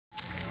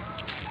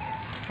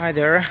Hi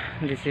there,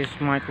 this is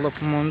Michael of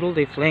Mondol,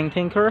 the flying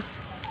thinker.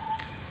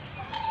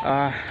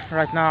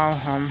 Right now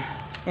I'm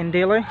in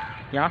Delhi.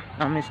 Yeah,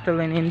 I'm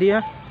still in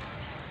India.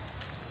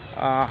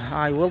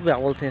 I will be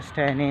able to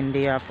stay in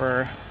India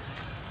for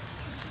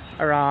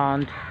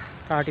around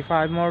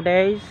 35 more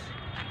days.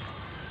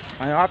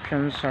 My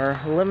options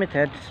are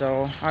limited,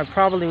 so I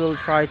probably will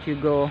try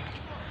to go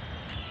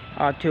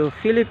to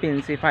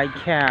Philippines if I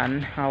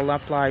can. I'll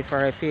apply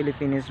for a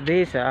Philippines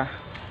visa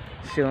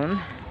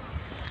soon,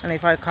 and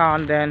if I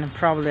can't, then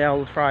probably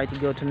I'll try to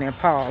go to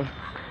Nepal.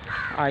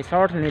 I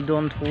certainly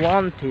don't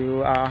want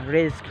to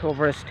risk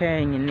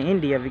overstaying in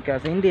India,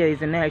 because India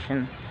is a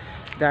nation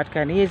that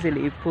can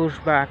easily push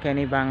back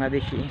any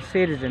Bangladeshi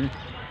citizen,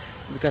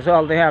 because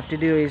all they have to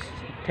do is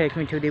take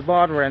me to the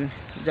border and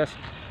just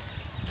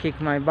kick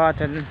my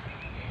butt, and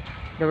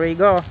there you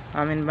go,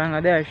 I'm in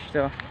Bangladesh.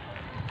 So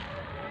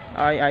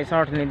I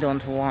certainly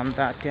don't want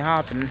that to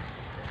happen.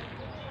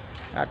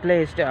 At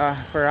least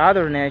for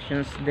other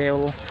nations, they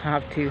will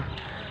have to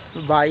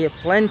buy a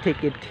plane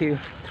ticket to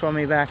throw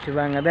me back to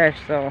Bangladesh.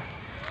 So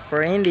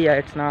for India,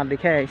 it's not the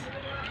case.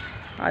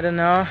 I don't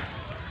know,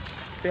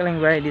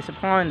 feeling very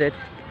disappointed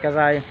because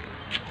I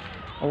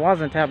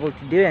wasn't able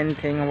to do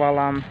anything while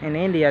I'm in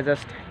India,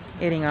 just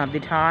eating up the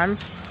time.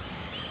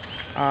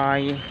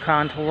 I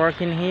can't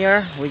work in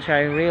here, which I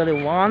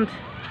really want,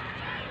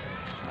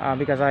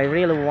 because I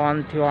really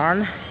want to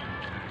earn.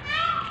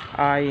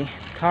 I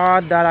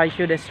thought that I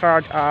should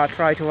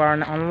try to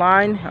earn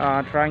online,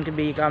 trying to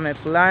become a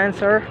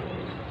freelancer.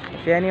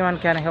 If anyone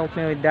can help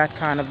me with that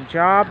kind of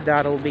job,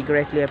 that will be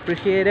greatly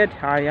appreciated.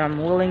 I am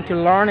willing to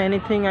learn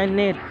anything I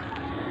need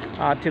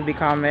to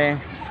become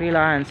a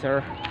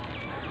freelancer,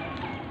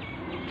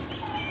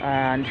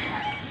 and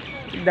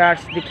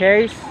that's the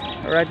case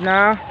right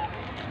now.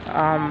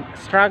 I'm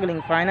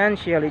struggling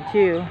financially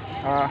too,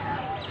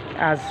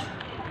 as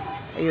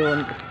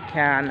you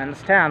can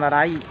understand that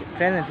I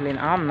presently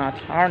I'm not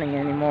earning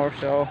anymore.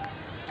 So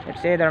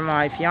it's either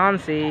my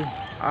fiance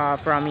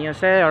from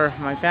USA or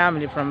my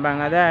family from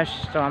Bangladesh,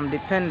 so I'm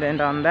dependent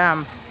on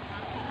them.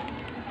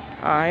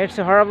 It's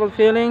a horrible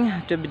feeling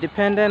to be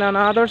dependent on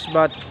others,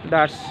 but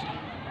that's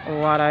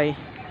what I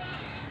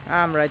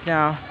am right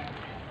now.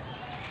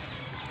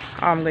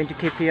 I'm going to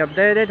keep you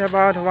updated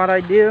about what I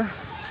do.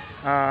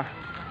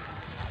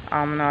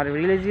 I'm not a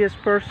religious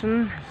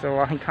person, so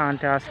I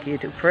can't ask you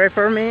to pray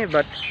for me,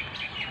 but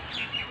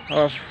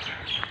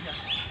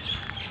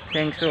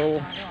things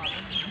will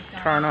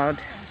turn out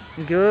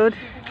good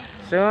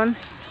soon,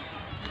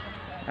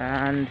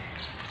 and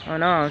who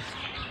knows,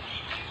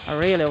 I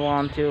really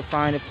want to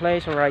find a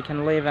place where I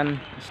can live and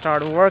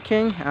start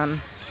working,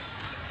 and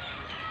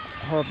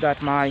hope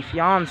that my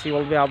fiance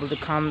will be able to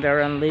come there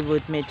and live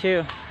with me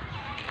too.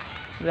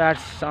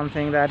 That's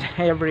something that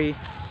every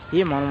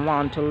human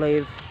wants, to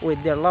live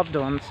with their loved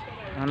ones,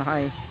 and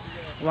I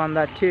want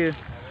that too.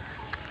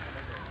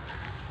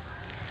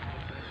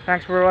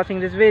 Thanks for watching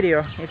this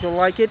video. If you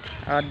like it,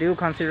 do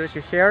consider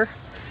to share,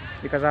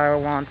 because I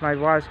want my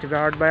voice to be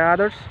heard by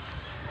others.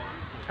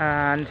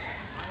 And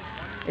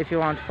if you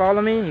want to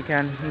follow me, you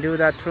can do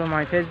that through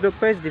my Facebook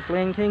page, The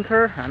Flying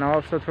Thinker, and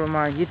also through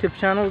my YouTube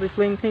channel, The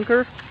Flying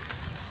Thinker.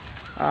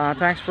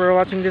 Thanks for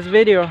watching this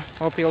video.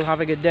 Hope you'll have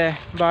a good day.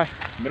 Bye.